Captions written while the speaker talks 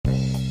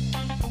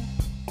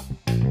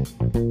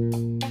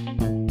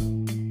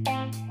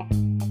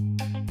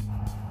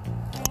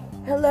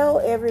Hello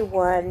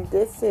everyone,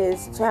 this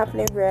is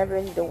Chaplain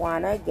Reverend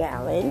Dewana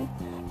Gallen,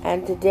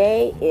 and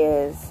today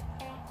is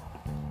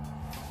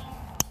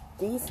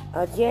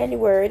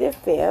January the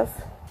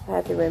 5th. I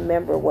have to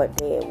remember what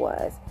day it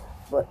was,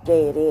 what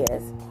day it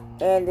is,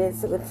 and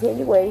it's a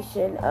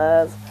continuation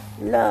of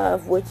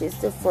love, which is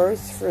the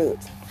first fruit.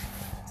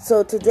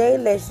 So today,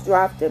 let's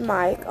drop the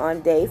mic on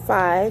day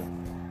 5.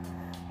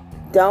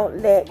 Don't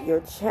let your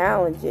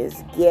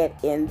challenges get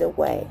in the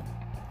way.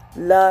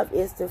 Love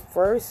is the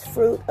first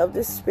fruit of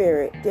the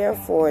Spirit.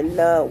 Therefore,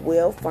 love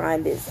will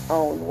find its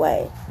own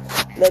way.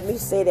 Let me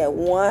say that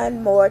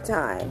one more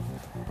time.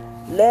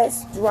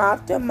 Let's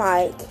drop the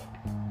mic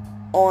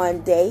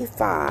on day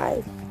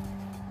 5.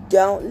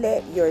 Don't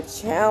let your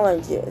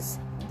challenges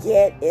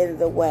get in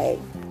the way.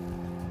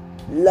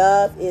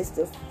 Love is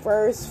the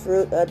first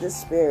fruit of the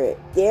Spirit.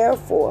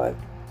 Therefore,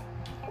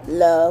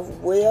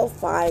 love will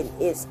find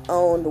its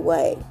own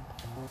way.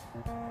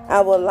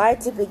 I would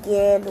like to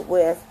begin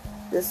with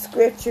the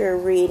scripture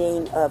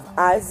reading of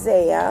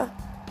Isaiah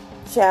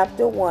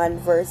chapter 1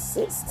 verse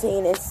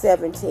 16 and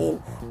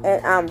 17,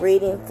 and I'm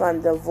reading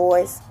from the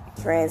Voice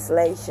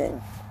translation.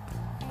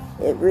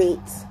 It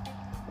reads,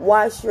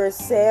 "Wash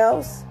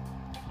yourselves,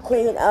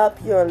 clean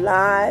up your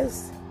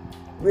lives,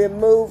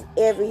 remove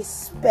every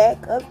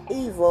speck of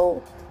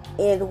evil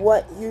in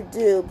what you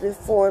do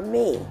before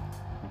me.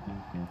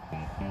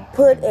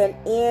 Put an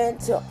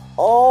end to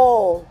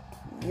all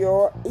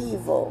your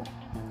evil.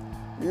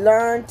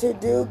 Learn to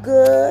do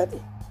good.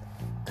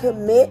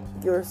 Commit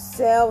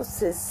yourselves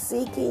to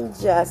seeking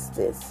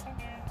justice.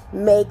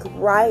 Make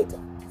right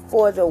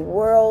for the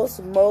world's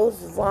most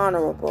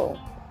vulnerable,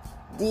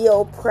 the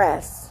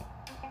oppressed,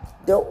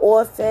 the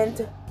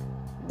orphaned,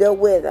 the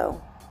widow."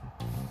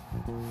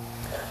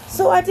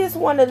 So I just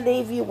want to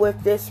leave you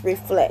with this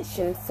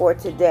reflection for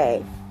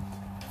today.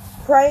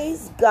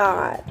 Praise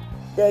God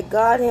that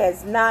God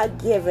has not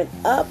given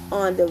up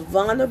on the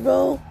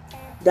vulnerable,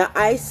 the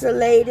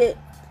isolated,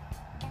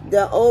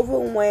 the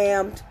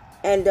overwhelmed,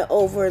 and the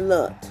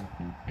overlooked.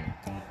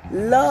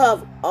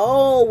 Love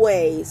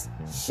always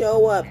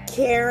show up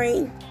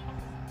caring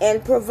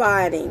and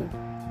providing.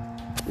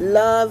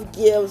 Love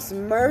gives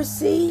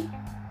mercy.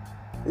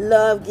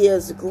 Love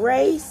gives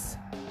grace.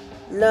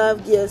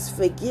 Love gives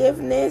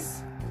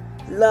forgiveness.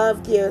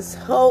 Love gives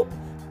hope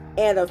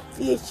and a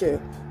future,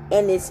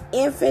 and is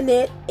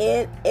infinite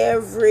in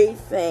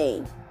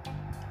everything.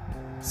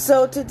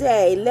 So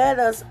today, let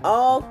us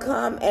all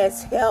come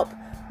as help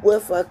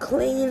with a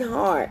clean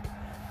heart,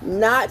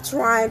 not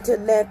trying to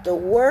let the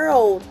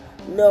world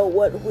know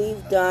what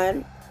we've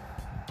done,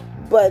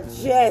 but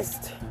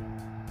just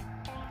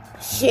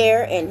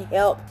share and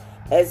help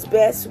as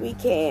best we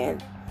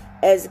can,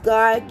 as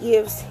God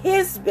gives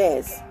His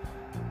best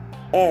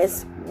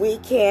as we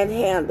can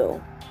handle.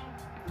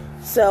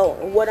 So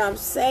what I'm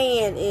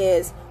saying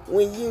is,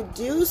 when you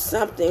do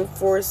something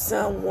for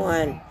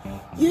someone,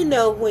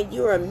 when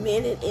you're a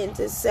minute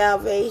into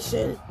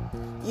salvation,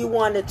 you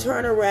want to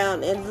turn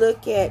around and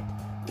look at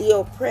the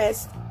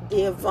oppressed,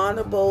 the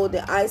vulnerable,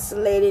 the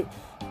isolated,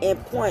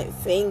 and point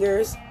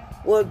fingers.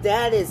 Well,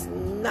 that is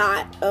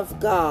not of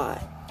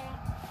God.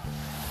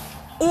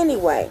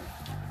 Anyway,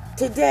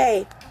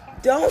 today,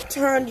 don't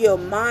turn your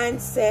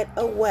mindset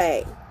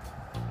away.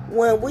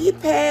 When we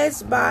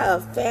pass by a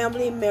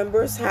family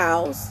member's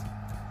house,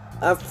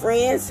 a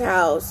friend's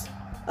house,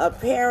 a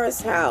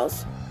parent's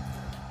house,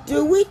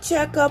 do we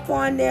check up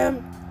on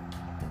them?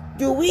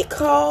 Do we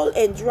call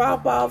and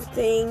drop off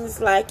things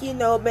like,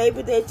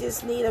 maybe they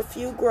just need a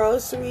few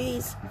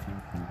groceries.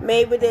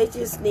 Maybe they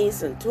just need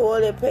some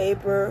toilet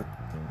paper.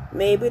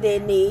 Maybe they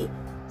need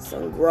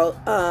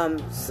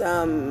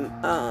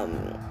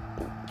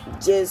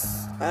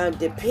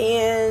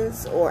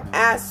Depends or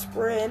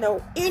aspirin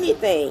or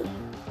anything.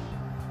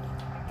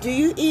 Do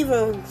you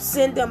even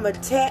send them a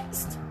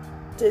text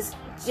to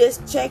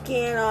just check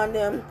in on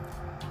them?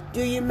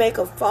 Do you make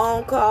a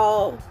phone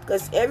call?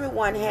 Because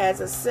everyone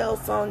has a cell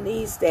phone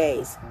these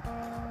days.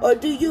 Or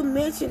do you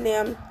mention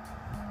them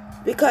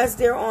because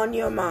they're on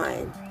your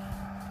mind?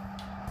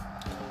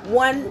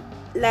 One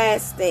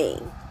last thing.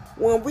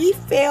 When we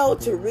fail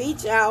to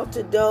reach out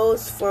to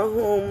those for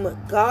whom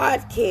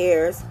God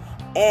cares,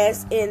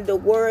 as in the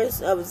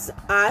words of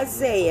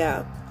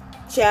Isaiah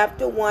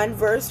chapter 1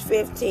 verse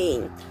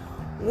 15,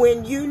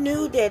 when you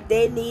knew that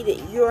they needed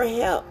your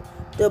help,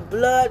 the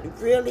blood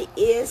really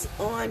is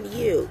on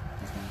you.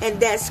 And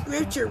that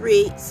scripture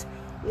reads,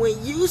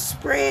 "When you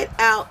spread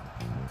out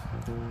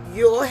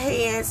your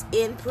hands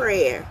in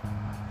prayer,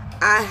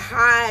 I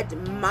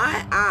hide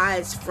my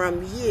eyes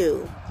from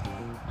you.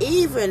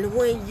 Even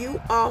when you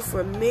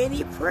offer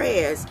many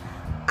prayers,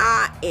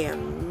 I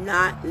am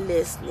not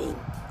listening.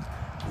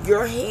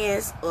 Your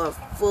hands are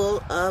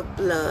full of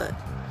blood."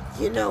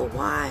 You know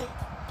why?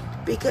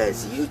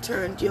 Because you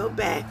turned your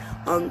back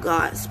on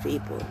God's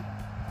people.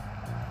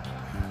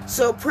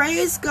 So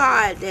praise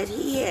God that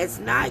He has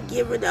not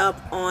given up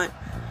on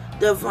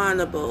the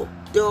vulnerable,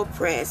 the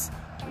oppressed,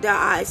 the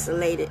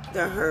isolated,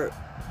 the hurt.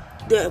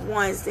 the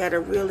ones that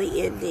are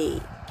really in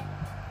need.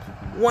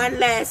 One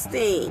last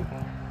thing.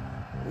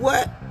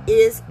 What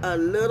is a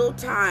little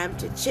time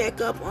to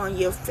check up on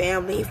your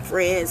family,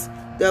 friends,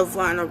 the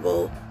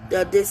vulnerable,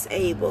 the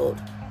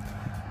disabled,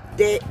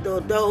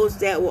 those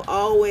that were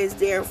always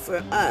there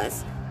for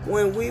us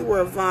when we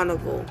were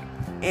vulnerable,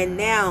 and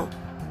now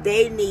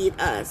they need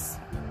us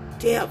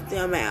to help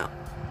them out.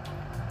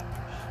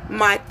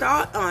 My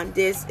thought on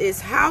this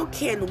is, how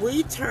can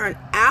we turn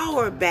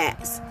our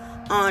backs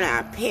on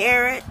our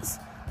parents,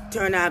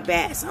 turn our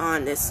backs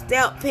on the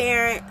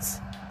step-parents,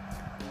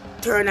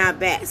 turn our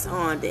backs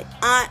on the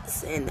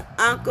aunts and the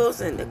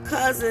uncles and the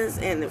cousins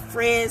and the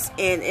friends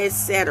and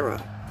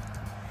etc.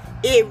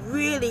 It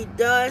really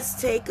does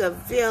take a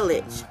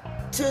village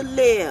to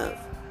live,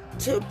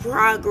 to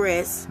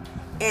progress,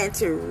 and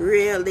to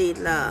really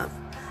love.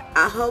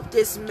 I hope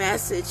this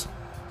message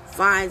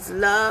finds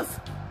love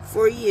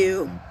for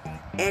you,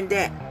 and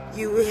that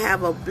you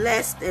have a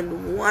blessed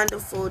and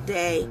wonderful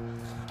day.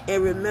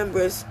 And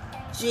remember,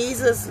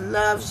 Jesus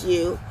loves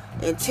you,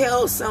 and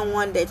tell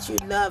someone that you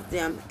love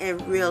them and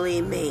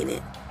really mean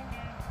it.